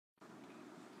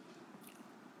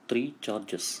Three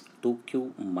charges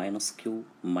 2q minus q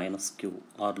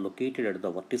are located at the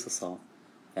vertices of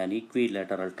an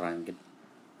equilateral triangle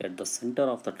at the center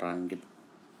of the triangle.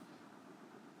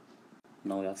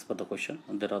 Now as per the question,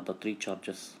 there are the three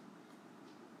charges.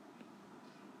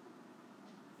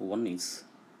 One is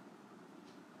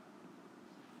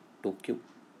 2q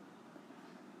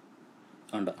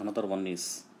and another one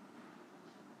is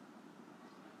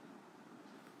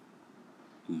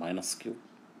minus q,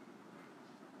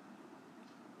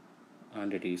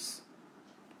 and it is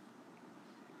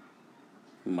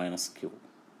minus q.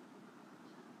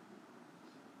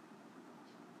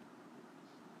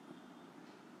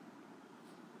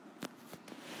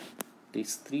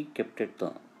 These three kept at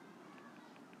the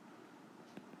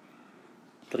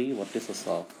three vertices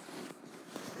of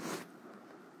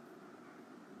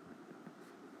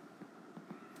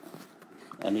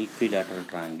an equilateral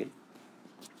triangle.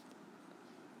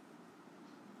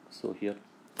 So here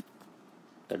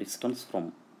the distance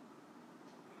from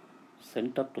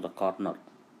center to the corner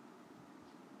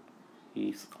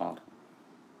is r.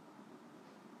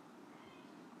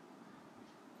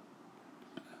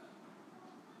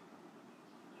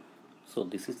 So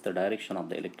this is the direction of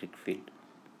the electric field,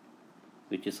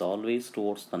 which is always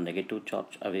towards the negative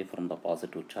charge, away from the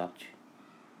positive charge.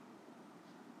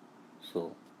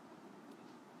 So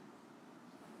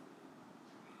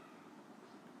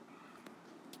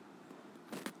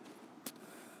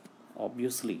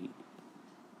obviously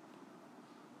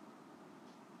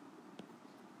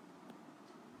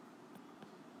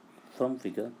from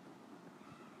figure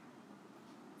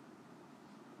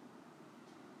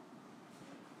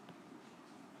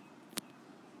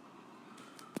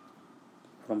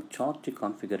from charge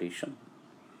configuration,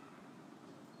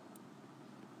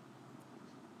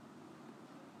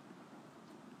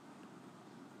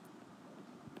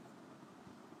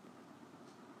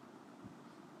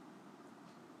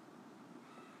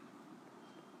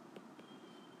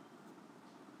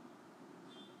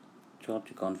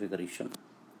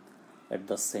 at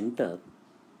the center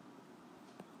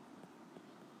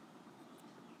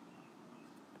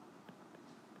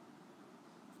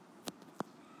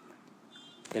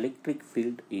electric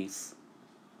field is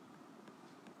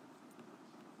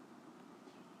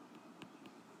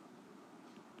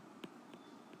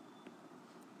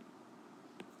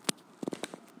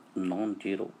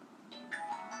non-zero.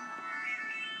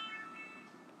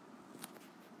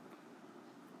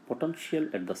 Potential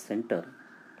at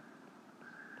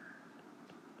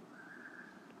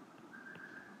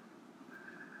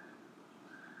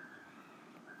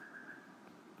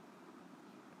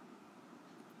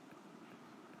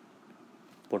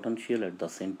the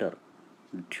center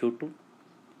due to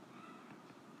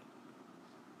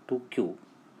 2q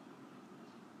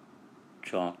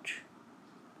charge,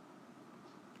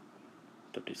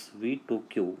 that is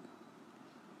V2q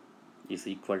is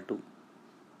equal to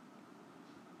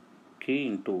k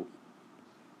into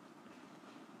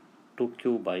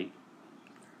 2q by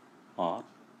r,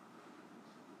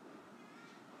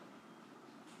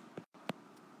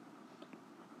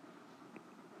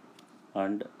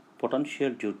 and potential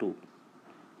due to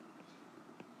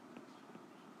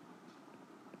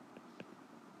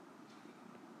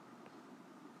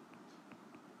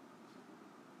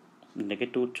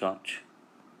negative charge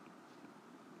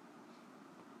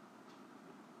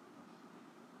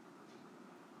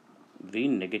V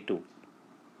negative,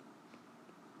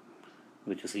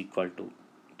 which is equal to,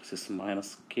 this is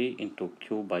minus k into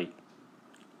q by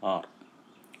r.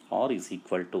 R is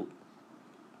equal to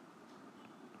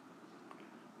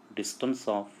distance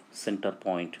of center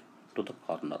point to the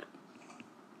corner.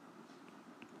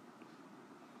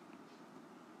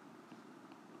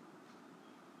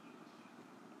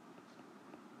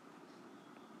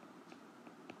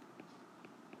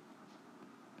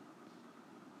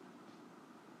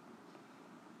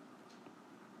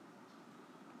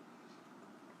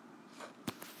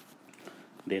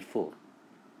 Therefore,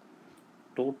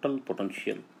 total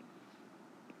potential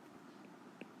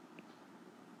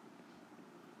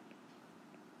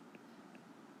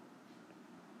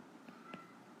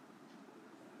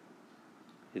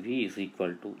V is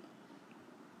equal to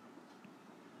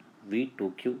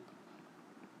V2q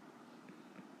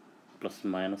plus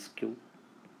minus q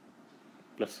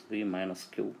plus V minus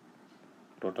q.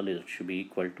 Totally it should be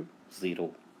equal to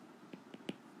 0.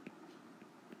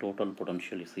 Total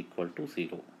potential is equal to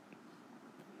 0.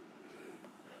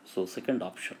 So second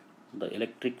option, the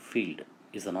electric field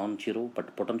is a non-zero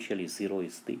but potential is 0,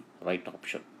 is the right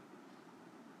option.